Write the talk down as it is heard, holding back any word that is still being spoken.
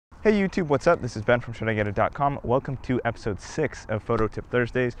Hey YouTube, what's up? This is Ben from ShouldIGetIt.com. Welcome to episode 6 of Photo Tip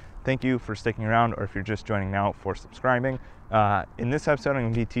Thursdays. Thank you for sticking around, or if you're just joining now, for subscribing. In this episode, I'm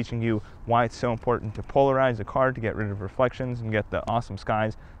going to be teaching you why it's so important to polarize a car to get rid of reflections and get the awesome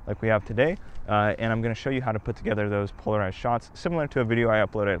skies like we have today. And I'm going to show you how to put together those polarized shots, similar to a video I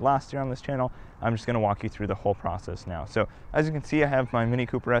uploaded last year on this channel. I'm just going to walk you through the whole process now. So as you can see, I have my Mini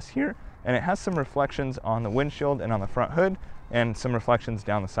Cooper S here, and it has some reflections on the windshield and on the front hood, and some reflections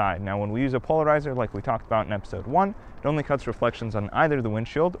down the side. Now, when we use a polarizer like we talked about in episode 1, it only cuts reflections on either the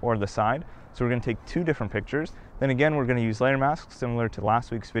windshield or the side. So we're going to take two different pictures. Then again, we're going to use layer masks similar to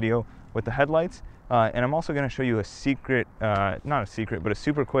last week's video with the headlights. And I'm also going to show you a secret, not a secret, but a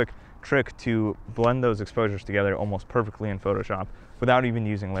super quick trick to blend those exposures together almost perfectly in Photoshop without even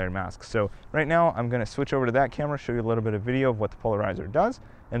using layered masks. So right now I'm going to switch over to that camera, show you a little bit of video of what the polarizer does,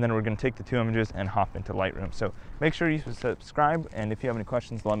 and then we're going to take the two images and hop into Lightroom. So make sure you subscribe, and if you have any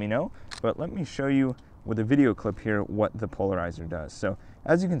questions, let me know. But let me show you with a video clip here what the polarizer does. So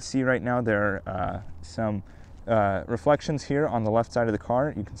as you can see right now, there are some reflections here on the left side of the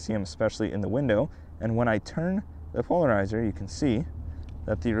car. You can see them especially in the window. And when I turn the polarizer, you can see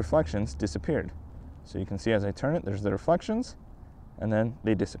that the reflections disappeared. So you can see as I turn it, there's the reflections, and then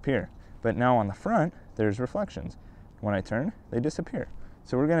they disappear. But now on the front, there's reflections. When I turn, they disappear.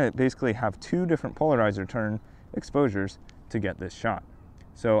 So we're going to basically have two different polarizer turn exposures to get this shot.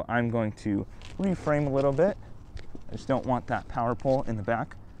 So I'm going to reframe a little bit. I just don't want that power pole in the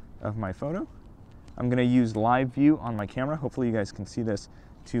back of my photo. I'm going to use live view on my camera. Hopefully you guys can see this,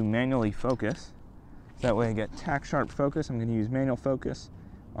 to manually focus. That way I get tack sharp focus. I'm going to use manual focus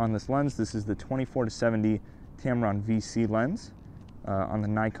on this lens. This is the 24-70 Tamron VC lens on the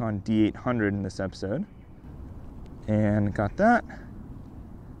Nikon D800 in this episode. And got that.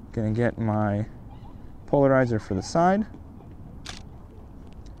 Going to get my polarizer for the side.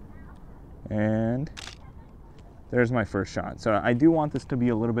 And there's my first shot. So I do want this to be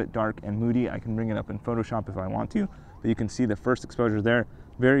a little bit dark and moody. I can bring it up in Photoshop if I want to, but you can see the first exposure there,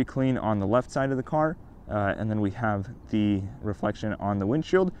 very clean on the left side of the car. And then we have the reflection on the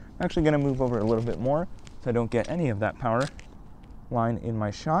windshield. I'm actually going to move over a little bit more so I don't get any of that power line in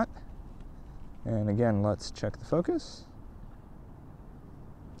my shot. And again, let's check the focus.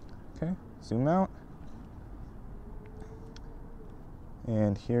 Okay, zoom out.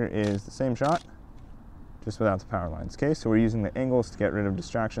 And here is the same shot, just without the power lines. Okay, so we're using the angles to get rid of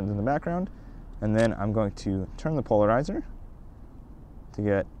distractions in the background. And then I'm going to turn the polarizer to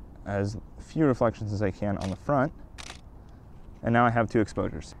get as few reflections as I can on the front. And now I have two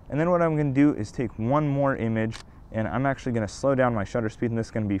exposures. And then what I'm going to do is take one more image, and I'm actually going to slow down my shutter speed, and this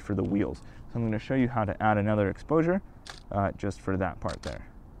is going to be for the wheels. So I'm going to show you how to add another exposure just for that part there.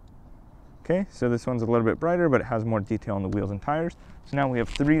 Okay, so this one's a little bit brighter, but it has more detail on the wheels and tires. So now we have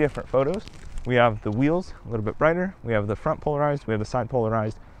three different photos. We have the wheels a little bit brighter, we have the front polarized, we have the side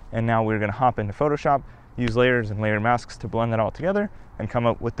polarized, and now we're going to hop into Photoshop, use layers and layer masks to blend that all together and come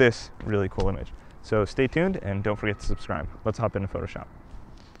up with this really cool image. So stay tuned and don't forget to subscribe. Let's hop into Photoshop.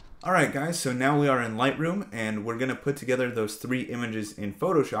 All right, guys, so now we are in Lightroom, and we're going to put together those three images in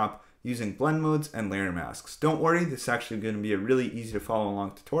Photoshop using blend modes and layer masks. Don't worry, this is actually going to be a really easy to follow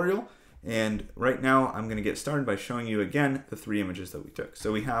along tutorial. And right now I'm going to get started by showing you again the three images that we took.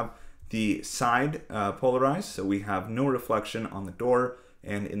 So we have the side polarized, so we have no reflection on the door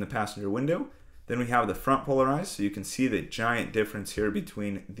and in the passenger window. Then we have the front polarized, so you can see the giant difference here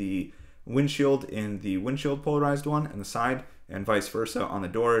between the windshield in the windshield polarized one and the side, and vice versa on the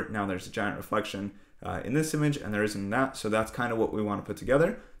door. Now there's a giant reflection in this image, and there isn't in that, so that's kind of what we want to put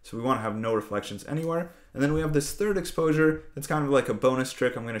together. So we want to have no reflections anywhere. And then we have this third exposure that's kind of like a bonus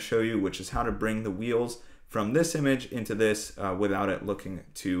trick I'm going to show you, which is how to bring the wheels from this image into this without it looking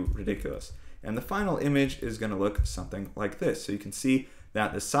too ridiculous. And the final image is going to look something like this. So you can see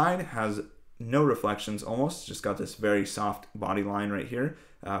that the side has no reflections almost, just got this very soft body line right here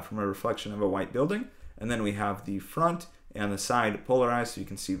from a reflection of a white building. And then we have the front and the side polarized, so you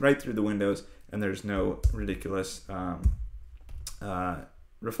can see right through the windows, and there's no ridiculous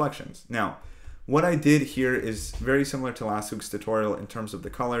reflections. Now, what I did here is very similar to last week's tutorial in terms of the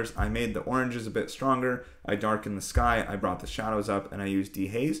colors. I made the oranges a bit stronger, I darkened the sky, I brought the shadows up, and I used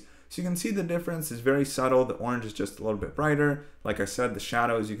dehaze. So you can see the difference is very subtle. The orange is just a little bit brighter. Like I said, the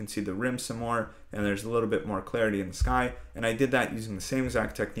shadows, you can see the rim some more, and there's a little bit more clarity in the sky. And I did that using the same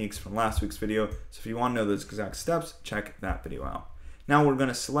exact techniques from last week's video. So if you want to know those exact steps, check that video out. Now we're going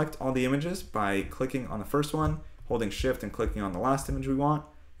to select all the images by clicking on the first one, holding shift and clicking on the last image we want,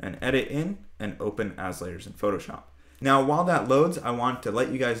 and edit in and open as layers in Photoshop. Now, while that loads, I want to let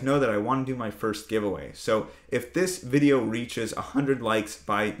you guys know that I want to do my first giveaway. So if this video reaches 100 likes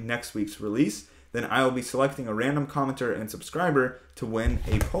by next week's release, then I will be selecting a random commenter and subscriber to win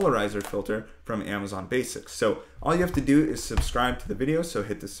a polarizer filter from Amazon Basics. So all you have to do is subscribe to the video, so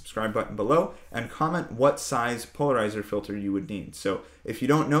hit the subscribe button below and comment what size polarizer filter you would need. So if you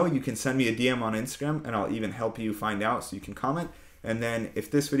don't know, you can send me a DM on Instagram and I'll even help you find out, so you can comment. And then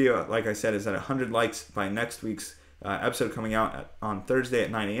if this video, like I said, is at 100 likes by next week's episode coming out on Thursday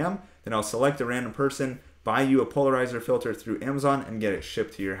at 9 a.m., then I'll select a random person, buy you a polarizer filter through Amazon, and get it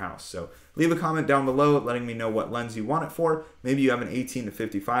shipped to your house. So leave a comment down below letting me know what lens you want it for. Maybe you have an 18 to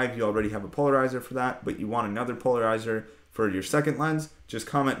 55, you already have a polarizer for that, but you want another polarizer for your second lens. Just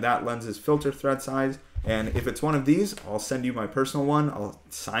comment that lens's filter thread size, and if it's one of these, I'll send you my personal one. I'll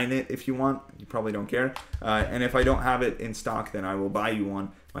sign it if you want. You probably don't care. And if I don't have it in stock, then I will buy you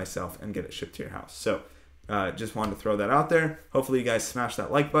one myself and get it shipped to your house. So just wanted to throw that out there. Hopefully you guys smash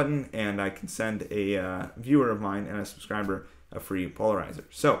that like button and I can send a viewer of mine and a subscriber a free polarizer.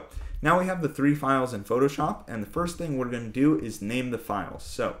 So now we have the 3 files in Photoshop, and the first thing we're going to do is name the files.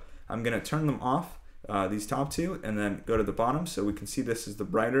 So I'm going to turn them off, these top 2, and then go to the bottom so we can see this is the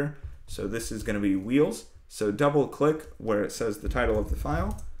brighter. So this is going to be wheels. So double click where it says the title of the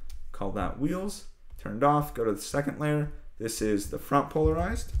file, call that wheels, turned off, go to the second layer. This is the front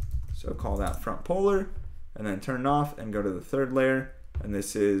polarized, so call that front polar, and then turn off and go to the third layer, and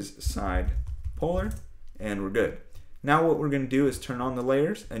this is side polar, and we're good. Now what we're going to do is turn on the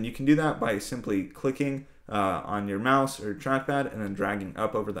layers, and you can do that by simply clicking on your mouse or trackpad and then dragging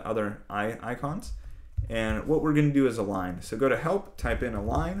up over the other icons. And what we're going to do is align. So go to help, type in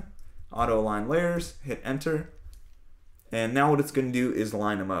align, auto align layers, hit enter, and now what it's going to do is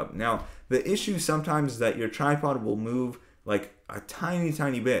line them up. Now the issue sometimes is that your tripod will move like a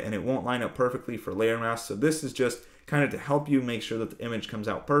tiny bit and it won't line up perfectly for layer mask. So this is just kind of to help you make sure that the image comes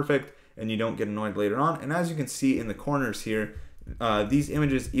out perfect and you don't get annoyed later on. And as you can see in the corners here, these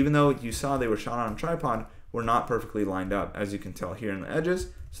images, even though you saw they were shot on a tripod, were not perfectly lined up, as you can tell here in the edges.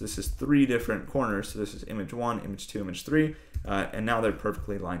 So this is 3 different corners. So this is image 1, image 2, image 3, and now they're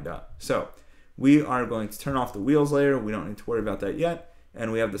perfectly lined up. So we are going to turn off the wheels layer. We don't need to worry about that yet.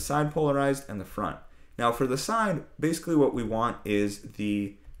 And we have the side polarized and the front. Now for the side, basically what we want is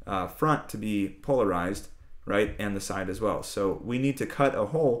the front to be polarized, right, and the side as well. So we need to cut a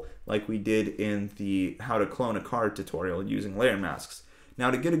hole like we did in the how to clone a card tutorial using layer masks. Now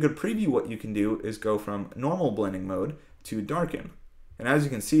to get a good preview, what you can do is go from normal blending mode to darken. And as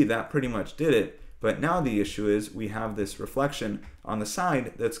you can see, that pretty much did it. But now the issue is we have this reflection on the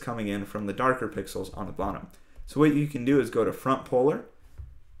side that's coming in from the darker pixels on the bottom. So what you can do is go to front polar,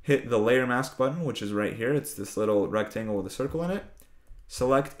 hit the layer mask button, which is right here. It's this little rectangle with a circle in it.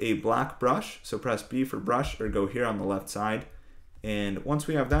 Select a black brush, so press B for brush or go here on the left side. And once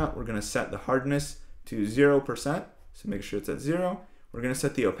we have that, we're going to set the hardness to 0%, so make sure it's at 0. We're going to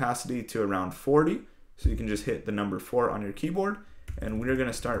set the opacity to around 40, so you can just hit the number 4 on your keyboard, and we're going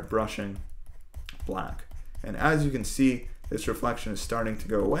to start brushing black. And as you can see, this reflection is starting to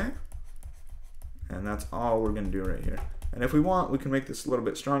go away, and that's all we're going to do right here. And if we want, we can make this a little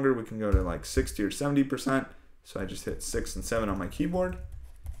bit stronger. We can go to like 60 or 70%. So I just hit 6 and 7 on my keyboard,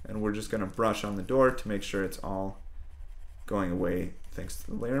 and we're just going to brush on the door to make sure it's all going away thanks to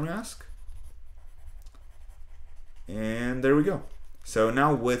the layer mask. And there we go. So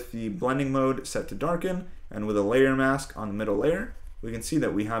now with the blending mode set to darken and with a layer mask on the middle layer, we can see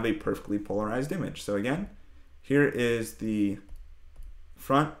that we have a perfectly polarized image. So again, here is the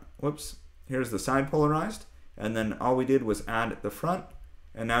front, here's the side polarized, and then all we did was add the front.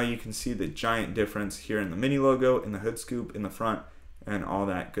 And now you can see the giant difference here in the mini logo, in the hood scoop, in the front, and all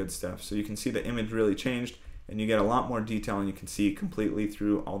that good stuff. So you can see the image really changed, and you get a lot more detail, and you can see completely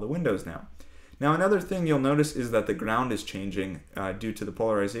through all the windows now. Now another thing you'll notice is that the ground is changing due to the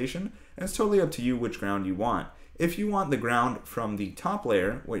polarization, and it's totally up to you which ground you want. If you want the ground from the top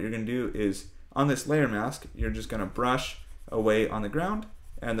layer, what you're going to do is, on this layer mask, you're just going to brush away on the ground,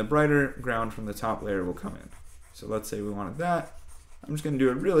 and the brighter ground from the top layer will come in. So let's say we wanted that. I'm just going to do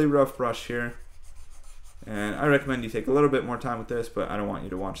a really rough brush here, and I recommend you take a little bit more time with this, but I don't want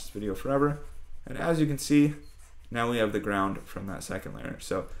you to watch this video forever. And as you can see, now we have the ground from that second layer.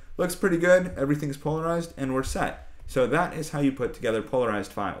 So looks pretty good, everything's polarized, and we're set. So that is how you put together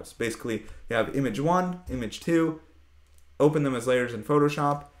polarized files. Basically, you have image 1, image 2, open them as layers in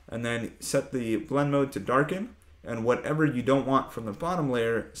Photoshop, and then set the blend mode to darken, and whatever you don't want from the bottom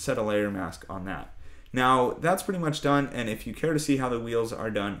layer, set a layer mask on that. Now that's pretty much done, and if you care to see how the wheels are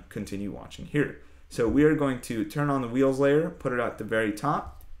done, continue watching here. So we are going to turn on the wheels layer, put it at the very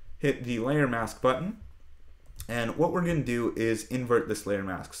top, hit the layer mask button, And what we're going to do is invert this layer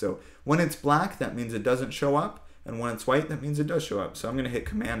mask. So when it's black, that means it doesn't show up. And when it's white, that means it does show up. So I'm going to hit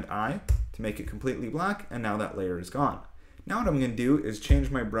Command I to make it completely black. And now that layer is gone. Now what I'm going to do is change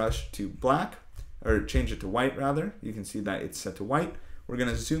my brush to black, or change it to white rather. You can see that it's set to white. We're going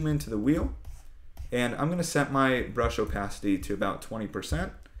to zoom into the wheel. And I'm going to set my brush opacity to about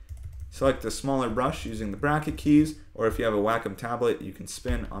 20%. Select a smaller brush using the bracket keys, or if you have a Wacom tablet, you can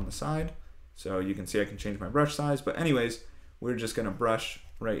spin on the side. So you can see I can change my brush size. But anyways, we're just going to brush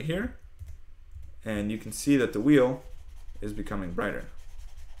right here. And you can see that the wheel is becoming brighter.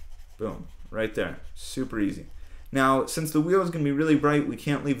 Boom, right there. Super easy. Now, since the wheel is going to be really bright, we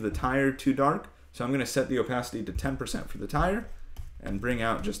can't leave the tire too dark. So I'm going to set the opacity to 10% for the tire and bring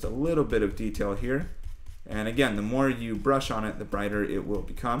out just a little bit of detail here. And again, the more you brush on it, the brighter it will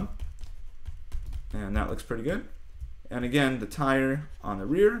become. And that looks pretty good. And again, the tire on the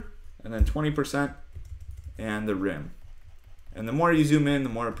rear, and then 20%, and the rim. And the more you zoom in, the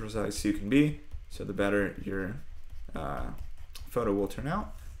more precise you can be, so the better your photo will turn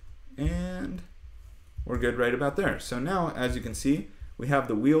out. And we're good right about there. So now, as you can see, we have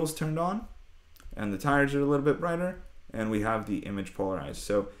the wheels turned on, and the tires are a little bit brighter, and we have the image polarized.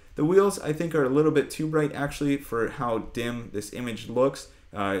 So the wheels, I think, are a little bit too bright actually for how dim this image looks.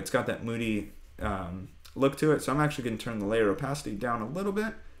 It's got that moody look to it, so I'm actually going to turn the layer opacity down a little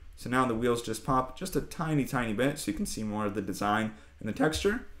bit. So now the wheels just pop just a tiny bit, so you can see more of the design and the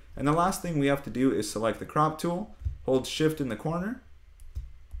texture. And the last thing we have to do is select the crop tool, hold shift in the corner,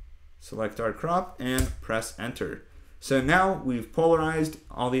 select our crop, and press enter. So now we've polarized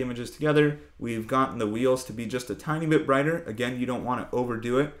all the images together. We've gotten the wheels to be just a tiny bit brighter. Again, you don't want to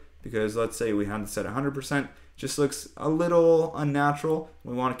overdo it, because let's say we had it set 100%, just looks a little unnatural.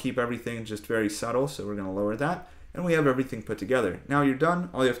 We want to keep everything just very subtle, so we're going to lower that. And we have everything put together. Now you're done.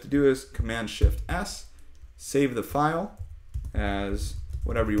 All you have to do is Command Shift S, save the file as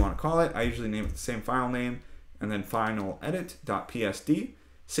whatever you want to call it. I usually name it the same file name, and then final edit.psd.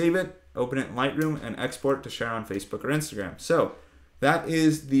 Save it, open it in Lightroom, and export to share on Facebook or Instagram. So that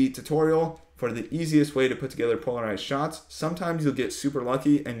is the tutorial for the easiest way to put together polarized shots. Sometimes you'll get super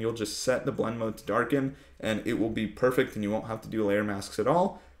lucky and you'll just set the blend mode to darken and it will be perfect and you won't have to do layer masks at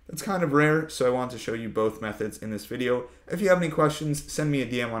all. That's kind of rare, so I want to show you both methods in this video. If you have any questions, send me a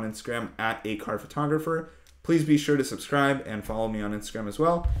DM on Instagram at @acarphotographer. Please be sure to subscribe and follow me on Instagram as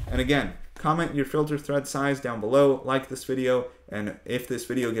well. And again, comment your filter thread size down below, like this video, and if this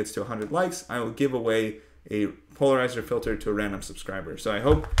video gets to 100 likes, I will give away a polarizer filter to a random subscriber. So I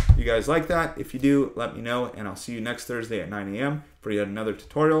hope you guys like that. If you do, let me know, and I'll see you next Thursday at 9 a.m. for yet another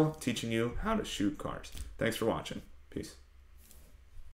tutorial teaching you how to shoot cars. Thanks for watching. Peace.